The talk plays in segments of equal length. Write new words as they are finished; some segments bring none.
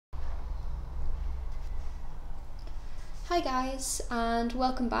Hi guys, and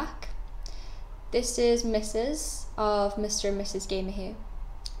welcome back. This is Mrs. of Mr. and Mrs. Gamer here,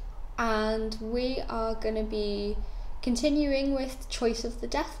 and we are going to be continuing with Choice of the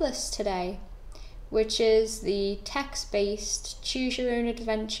Deathless today, which is the text-based choose your own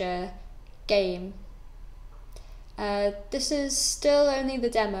adventure game. This is still only the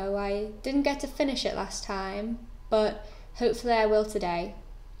demo. I didn't get to finish it last time, but hopefully I will today.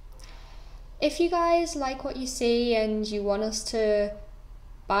 If you guys like what you see and you want us to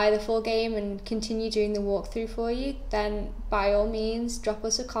buy the full game and continue doing the walkthrough for you, then by all means drop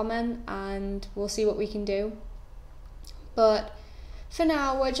us a comment and we'll see what we can do. But for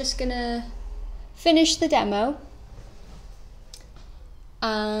now we're just gonna finish the demo,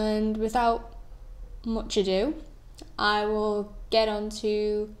 and without much ado I will get on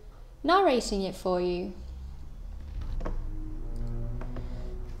to narrating it for you.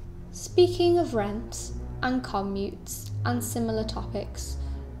 Speaking of rent and commutes and similar topics,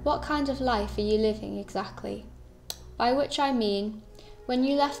 what kind of life are you living exactly? By which I mean, when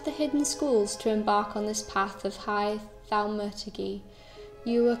you left the hidden schools to embark on this path of high thaumaturgy,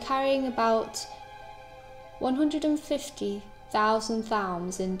 you were carrying about 150,000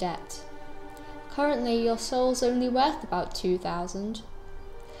 thaums in debt. Currently your soul's only worth about 2,000.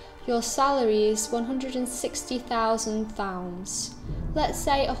 Your salary is 160,000 thaums. Let's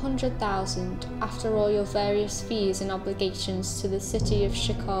say 100,000 after all your various fees and obligations to the city of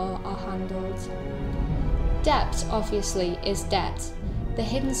Shikar are handled. Debt, obviously, is debt. The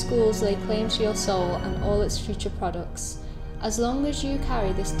hidden schools lay claim to your soul and all its future products. As long as you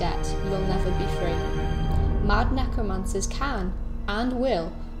carry this debt, you'll never be free. Mad necromancers can, and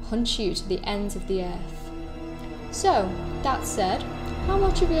will, hunt you to the ends of the earth. So, that said, how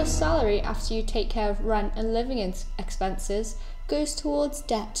much of your salary after you take care of rent and living expenses goes towards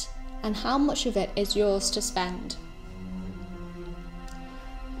debt, and how much of it is yours to spend?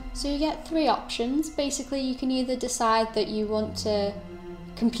 So you get three options. Basically, you can either decide that you want to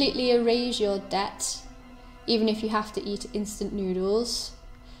completely erase your debt, even if you have to eat instant noodles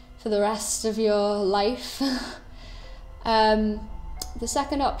for the rest of your life. The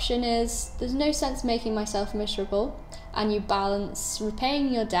second option is there's no sense making myself miserable, and you balance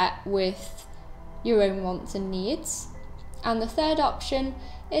repaying your debt with your own wants and needs. And the third option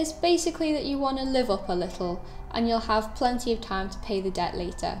is basically that you want to live up a little and you'll have plenty of time to pay the debt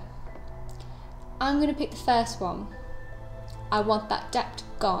later. I'm going to pick the first one. I want that debt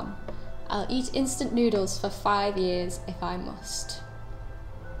gone. I'll eat instant noodles for 5 years if I must.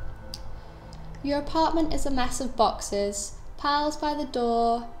 Your apartment is a mess of boxes, piles by the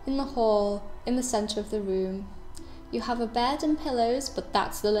door, in the hall, in the centre of the room. You have a bed and pillows, but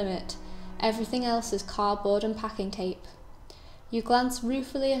that's the limit. Everything else is cardboard and packing tape. You glance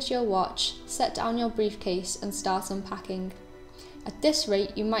ruefully at your watch, set down your briefcase and start unpacking. At this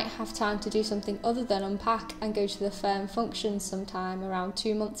rate, you might have time to do something other than unpack and go to the firm functions sometime around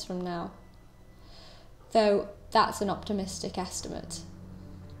 2 months from now. Though that's an optimistic estimate.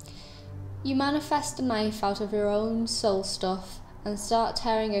 You manifest a knife out of your own soul stuff and start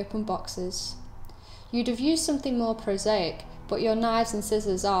tearing open boxes. You'd have used something more prosaic, but your knives and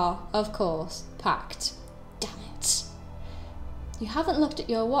scissors are, of course, packed. Damn it. You haven't looked at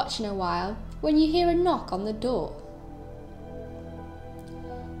your watch in a while when you hear a knock on the door.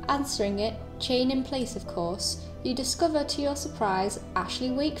 Answering it, chain in place of course, you discover to your surprise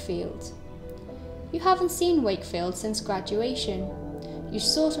Ashley Wakefield. You haven't seen Wakefield since graduation. You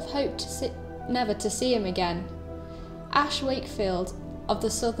sort of hoped never to see him again. Ash Wakefield of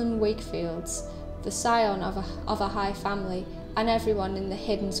the Southern Wakefields, the scion of a high family, and everyone in the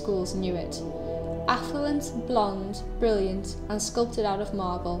hidden schools knew it. Affluent, blonde, brilliant, and sculpted out of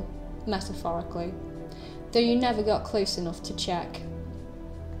marble, metaphorically, though you never got close enough to check.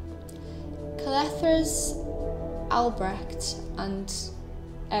 Calethra's Albrecht and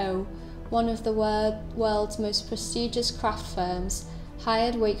one of the world's most prestigious craft firms,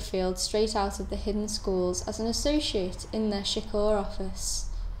 hired Wakefield straight out of the hidden schools as an associate in their Shikar office.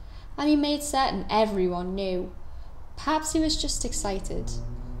 And he made certain everyone knew. Perhaps he was just excited.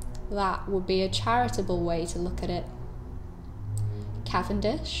 That would be a charitable way to look at it.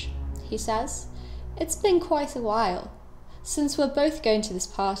 Cavendish, he says, it's been quite a while. Since we're both going to this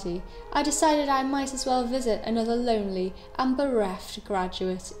party, I decided I might as well visit another lonely and bereft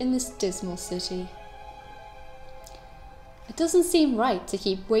graduate in this dismal city. It doesn't seem right to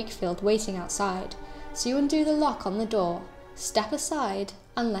keep Wakefield waiting outside, so you undo the lock on the door, step aside,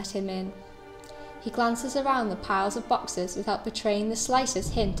 and let him in. He glances around the piles of boxes without betraying the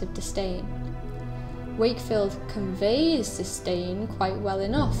slightest hint of disdain. Wakefield conveys disdain quite well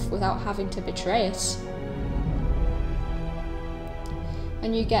enough without having to betray it.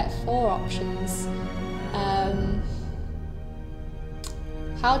 and you get 4 options.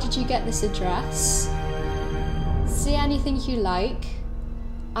 How did you get this address? See anything you like?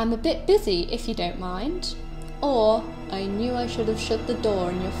 I'm a bit busy if you don't mind. Or, I knew I should have shut the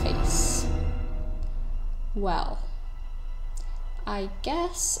door in your face. Well, I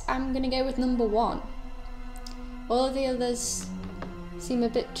guess I'm gonna go with number 1. All of the others seem a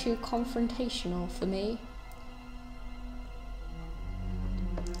bit too confrontational for me.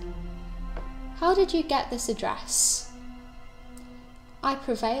 How did you get this address? I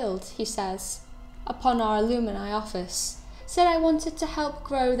prevailed, he says, upon our alumni office, said I wanted to help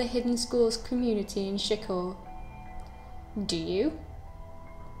grow the hidden schools community in Shikor. Do you?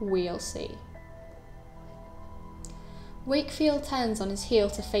 We'll see. Wakefield turns on his heel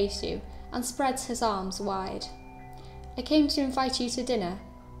to face you and spreads his arms wide. I came to invite you to dinner.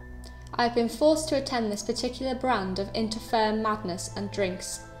 I have been forced to attend this particular brand of interfere madness and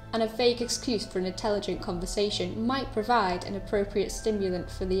drinks, and a vague excuse for an intelligent conversation might provide an appropriate stimulant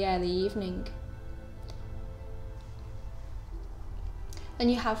for the early evening.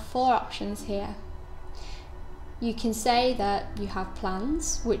 And you have 4 options here. You can say that you have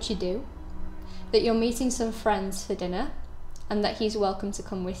plans, which you do, that you're meeting some friends for dinner, and that he's welcome to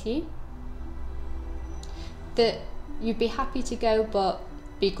come with you, that you'd be happy to go but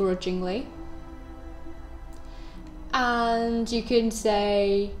begrudgingly, and you can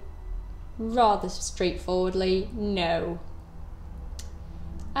say rather straightforwardly, no.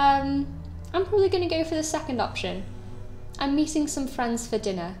 I'm probably going to go for the second option. I'm meeting some friends for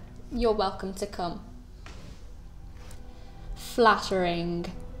dinner. You're welcome to come. Flattering,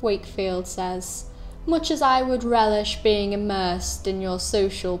 Wakefield says, much as I would relish being immersed in your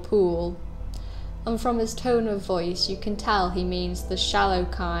social pool. And from his tone of voice you can tell he means the shallow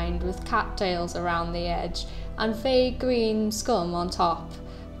kind with cattails around the edge and vague green scum on top,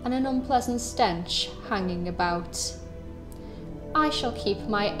 and an unpleasant stench hanging about. I shall keep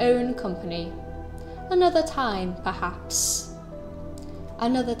my own company. Another time, perhaps.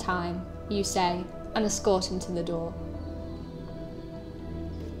 Another time, you say, and escort him to the door.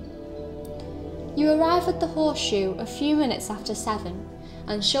 You arrive at the Horseshoe a few minutes after 7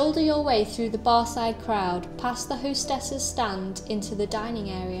 and shoulder your way through the barside crowd past the hostess's stand into the dining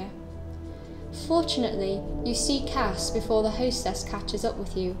area. Fortunately, you see Cass before the hostess catches up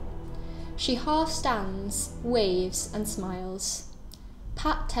with you. She half stands, waves and smiles.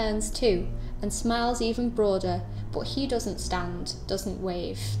 Pat turns too and smiles even broader, but he doesn't stand, doesn't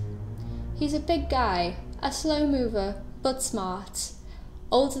wave. He's a big guy, a slow mover, but smart.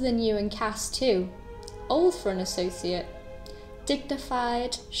 Older than you and Cass too. Old for an associate.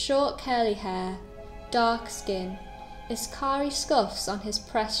 Dignified, short curly hair, dark skin, Iskari scuffs on his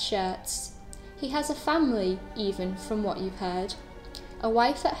pressed shirts. He has a family, even, from what you've heard. A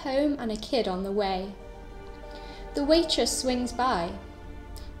wife at home and a kid on the way. The waitress swings by.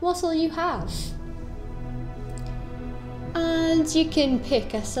 What'll you have? And you can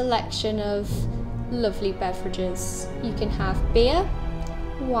pick a selection of lovely beverages. You can have beer,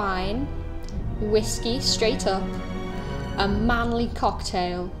 wine, whiskey straight up, a manly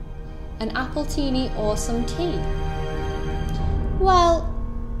cocktail, an appletini or some tea. Well,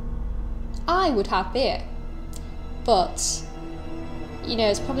 I would have beer, but you know,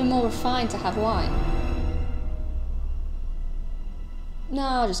 it's probably more refined to have wine. No,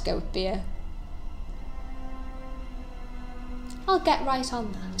 I'll just go with beer. I'll get right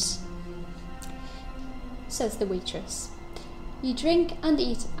on that, says the waitress. You drink and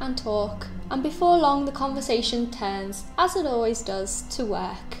eat and talk, and before long the conversation turns, as it always does, to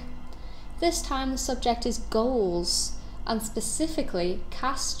work. This time the subject is goals, and specifically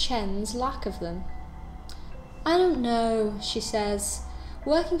Cass Chen's lack of them. I don't know, she says.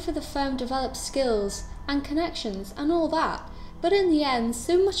 Working for the firm develops skills and connections and all that, but in the end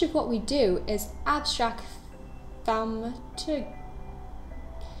so much of what we do is abstract. Can't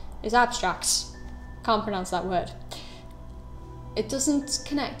pronounce that word. It doesn't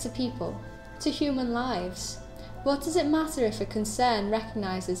connect to people, to human lives. What does it matter if a concern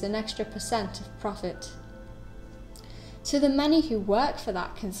recognises an extra % of profit? To the many who work for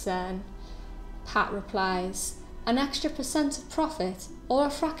that concern, Pat replies, an extra % of profit, or a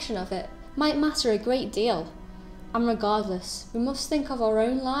fraction of it, might matter a great deal. And regardless, we must think of our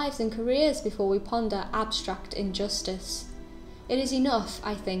own lives and careers before we ponder abstract injustice. It is enough,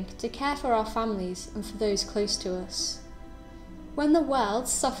 I think, to care for our families and for those close to us. When the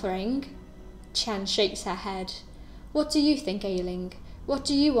world's suffering, Chen shakes her head. What do you think, Ailing? What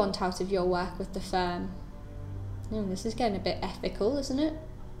do you want out of your work with the firm? Oh, this is getting a bit ethical, isn't it?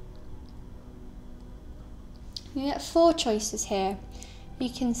 You get 4 choices here. You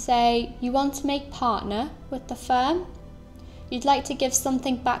can say you want to make partner with the firm. You'd like to give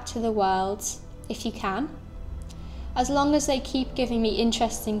something back to the world, if you can. As long as they keep giving me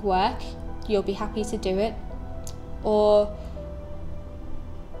interesting work, you'll be happy to do it. Or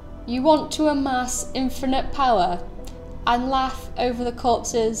you want to amass infinite power and laugh over the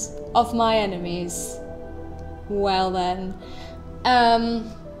corpses of my enemies. Well then, I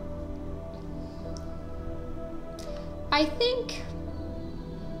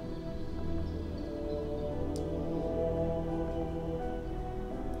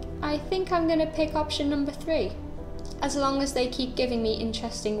think I'm gonna pick option number 3. As long as they keep giving me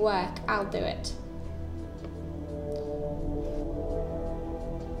interesting work, I'll do it.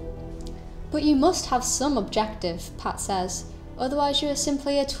 But you must have some objective, Pat says, otherwise you are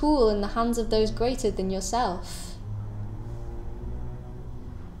simply a tool in the hands of those greater than yourself.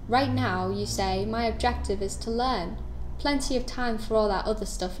 Right now, you say, my objective is to learn. Plenty of time for all that other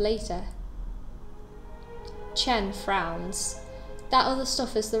stuff later. Chen frowns. That other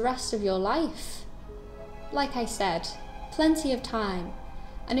stuff is the rest of your life. Like I said, plenty of time,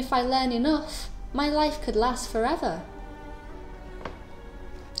 and if I learn enough, my life could last forever.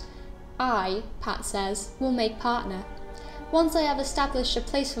 I, Pat says, will make partner. Once I have established a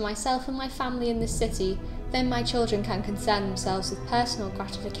place for myself and my family in this city, then my children can concern themselves with personal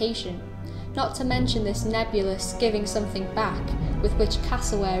gratification, not to mention this nebulous giving something back with which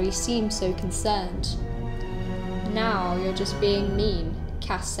Cassowary seems so concerned. Now you're just being mean,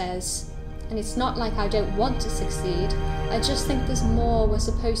 Cass says, and it's not like I don't want to succeed, I just think there's more we're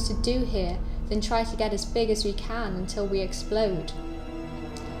supposed to do here than try to get as big as we can until we explode.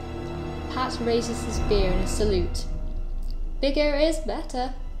 Pat raises his beer in a salute. Bigger is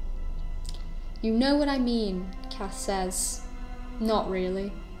better. You know what I mean, Cass says. Not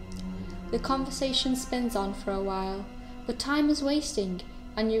really. The conversation spins on for a while, but time is wasting,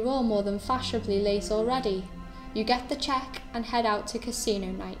 and you're all more than fashionably late already. You get the check and head out to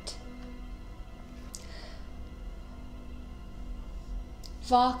casino night.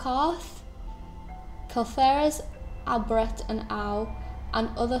 Varkarth, Caltheras, Albret and Owl and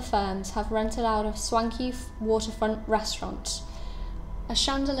other firms have rented out a swanky waterfront restaurant. A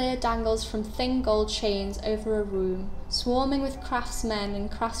chandelier dangles from thin gold chains over a room, swarming with craftsmen and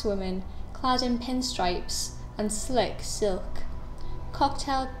craftswomen clad in pinstripes and slick silk.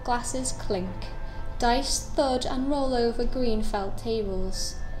 Cocktail glasses clink. Dice thud and roll over green felt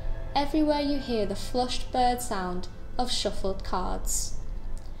tables. Everywhere you hear the flushed bird sound of shuffled cards.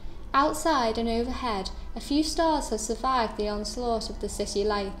 Outside and overhead, a few stars have survived the onslaught of the city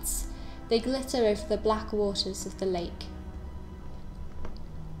lights. They glitter over the black waters of the lake.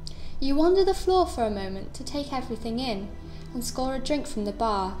 You wander the floor for a moment to take everything in and score a drink from the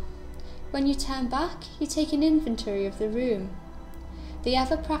bar. When you turn back, you take an inventory of the room. The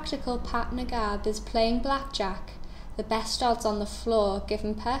ever-practical Pat Nagab is playing blackjack, the best odds on the floor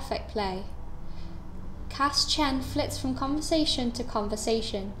given perfect play. Cass Chen flits from conversation to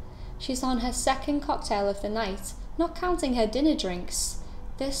conversation. She's on her second cocktail of the night, not counting her dinner drinks.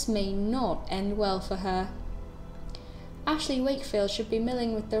 This may not end well for her. Ashley Wakefield should be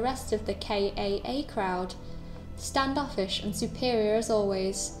milling with the rest of the KAA crowd. Standoffish and superior as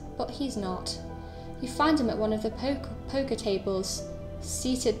always, but he's not. You find him at one of the poker tables,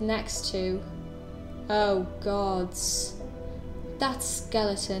 seated next to... oh gods. That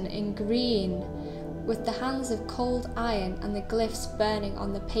skeleton in green, with the hands of cold iron and the glyphs burning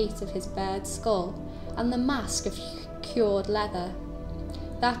on the pate of his bared skull, and the mask of cured leather.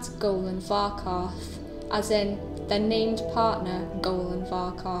 That's Golan Varkarth, as in their named partner, Golan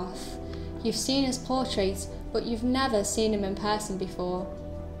Varkarth. You've seen his portrait, but you've never seen him in person before.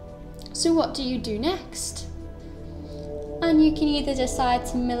 So what do you do next? And you can either decide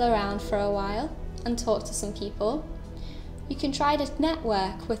to mill around for a while and talk to some people. You can try to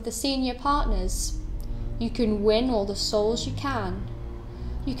network with the senior partners. You can win all the souls you can.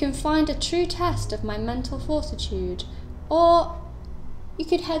 You can find a true test of my mental fortitude, or you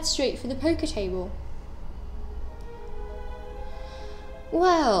could head straight for the poker table.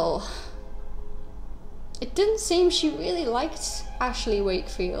 Well, it didn't seem she really liked Ashley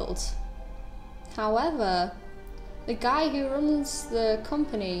Wakefield. However, the guy who runs the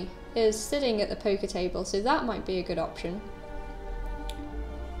company is sitting at the poker table, so that might be a good option.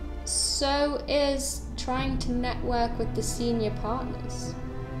 So is trying to network with the senior partners.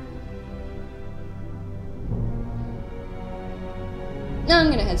 No, I'm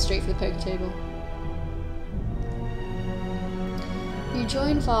gonna head straight for the poker table. You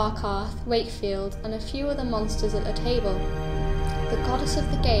join Varkarth, Wakefield, and a few other monsters at the table. The goddess of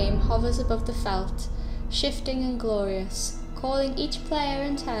the game hovers above the felt, shifting and glorious, calling each player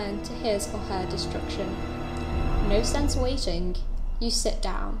in turn to his or her destruction. No sense waiting, you sit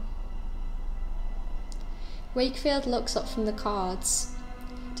down. Wakefield looks up from the cards.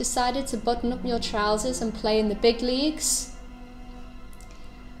 Decided to button up your trousers and play in the big leagues?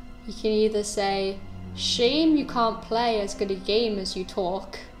 You can either say, "Shame you can't play as good a game as you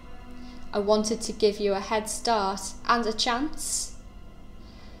talk. I wanted to give you a head start and a chance."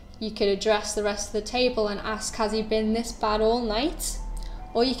 You could address the rest of the table and ask, "Has he been this bad all night?"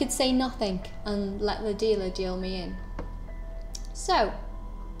 Or you could say nothing and let the dealer deal me in. So,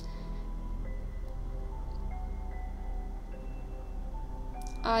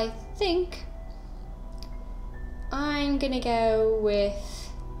 I think I'm gonna go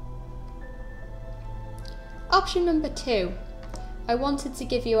with option number 2. I wanted to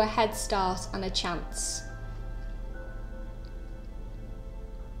give you a head start and a chance.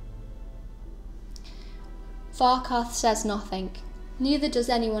 Varkarth says nothing. Neither does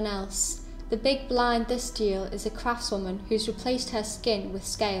anyone else. The big blind this deal is a craftswoman who's replaced her skin with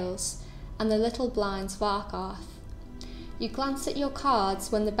scales, and the little blind's Varkarth. You glance at your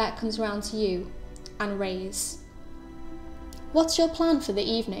cards when the bet comes round to you, and raise. What's your plan for the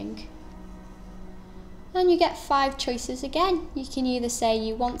evening? And you get 5 choices again. You can either say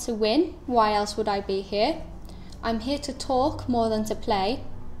you want to win, why else would I be here? I'm here to talk more than to play.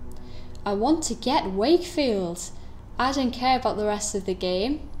 I want to get Wakefield. I don't care about the rest of the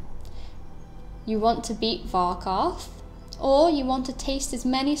game. You want to beat Varkarth, or you want to taste as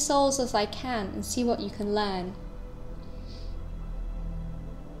many souls as I can and see what you can learn.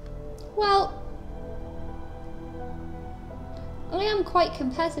 Well, I am quite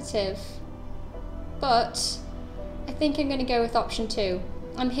competitive, but I think I'm going to go with option 2.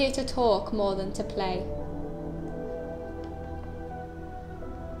 I'm here to talk more than to play.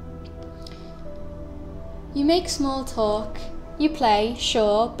 You make small talk. You play,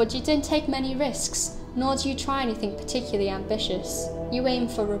 sure, but you don't take many risks, nor do you try anything particularly ambitious. You aim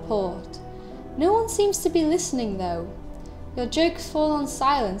for rapport. No one seems to be listening though. Your jokes fall on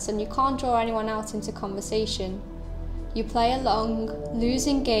silence and you can't draw anyone out into conversation. You play a long,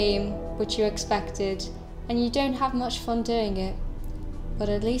 losing game, which you expected, and you don't have much fun doing it. But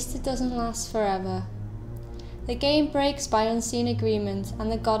at least it doesn't last forever. The game breaks by unseen agreement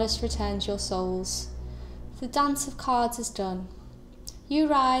and the goddess returns your souls. The dance of cards is done. You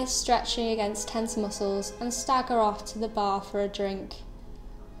rise, stretching against tense muscles, and stagger off to the bar for a drink.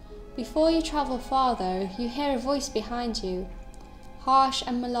 Before you travel far though, you hear a voice behind you, harsh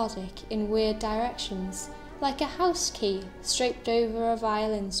and melodic in weird directions, like a house key draped over a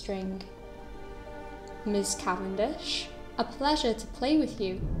violin string. "Miss Cavendish, a pleasure to play with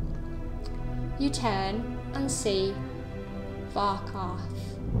you." You turn and see Varkarth.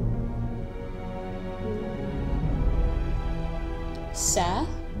 "Sir?"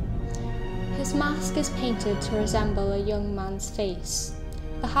 His mask is painted to resemble a young man's face,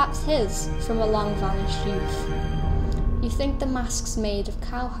 perhaps his from a long-vanished youth. You think the mask's made of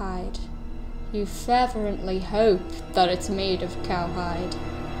cowhide. You fervently hope that it's made of cowhide.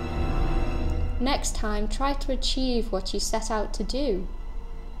 Next time, try to achieve what you set out to do.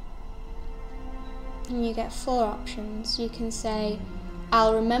 And you get 4 options. You can say,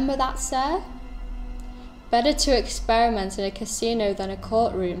 "I'll remember that, sir." "Better to experiment in a casino than a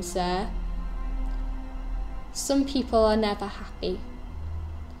courtroom, sir." "Some people are never happy."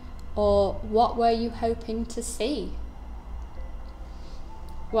 Or, "What were you hoping to see?"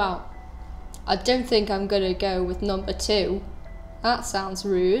 Well, I don't think I'm gonna go with number 2. That sounds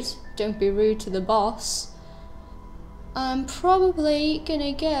rude. Don't be rude to the boss. I'm probably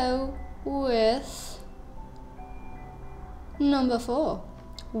gonna go with number 4.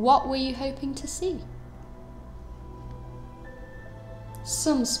 What were you hoping to see?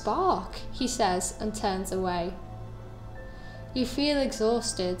 "Some spark," he says and turns away. You feel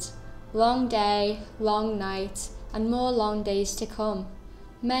exhausted. Long day, long night, and more long days to come.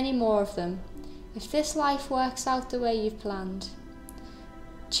 Many more of them, if this life works out the way you've planned.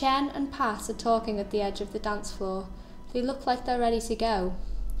 Chen and Pat are talking at the edge of the dance floor. They look like they're ready to go.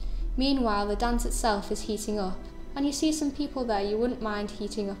 Meanwhile, the dance itself is heating up, and you see some people there you wouldn't mind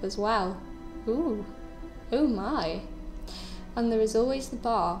heating up as well. Ooh, oh my. And there is always the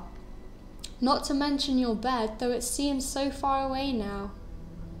bar. Not to mention your bed, though it seems so far away now.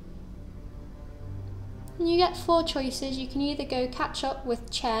 And you get 4 choices. You can either go catch up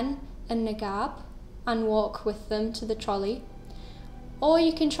with Chen and Nagab and walk with them to the trolley, or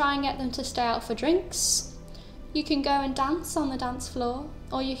you can try and get them to stay out for drinks. You can go and dance on the dance floor,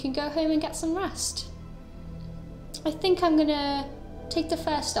 or you can go home and get some rest. I think I'm gonna take the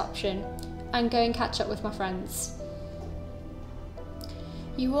first option and go and catch up with my friends.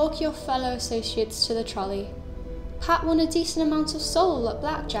 You walk your fellow associates to the trolley. Pat won a decent amount of soul at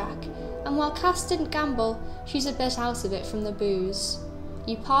blackjack, and while Cass didn't gamble, she's a bit out of it from the booze.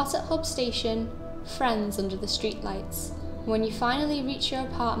 You part at Hub Station, friends under the streetlights. When you finally reach your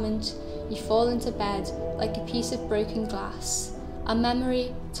apartment, you fall into bed like a piece of broken glass, a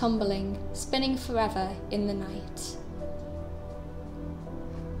memory tumbling, spinning forever in the night.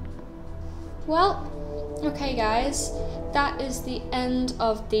 Well, okay guys, that is the end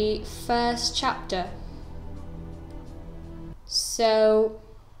of the first chapter. So,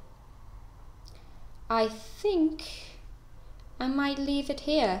 I think I might leave it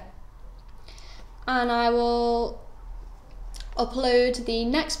here, and I will upload the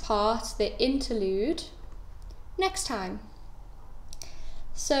next part, the interlude, next time.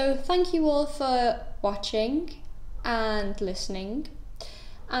 So thank you all for watching and listening,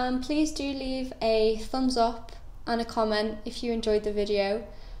 and please do leave a thumbs up and a comment if you enjoyed the video.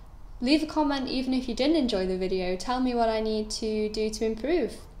 Leave a comment even if you didn't enjoy the video. Tell me what I need to do to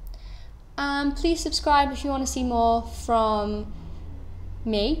improve. Please subscribe if you want to see more from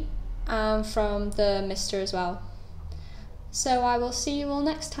me and from the Mister as well. So I will see you all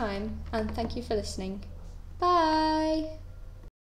next time, and thank you for listening. Bye!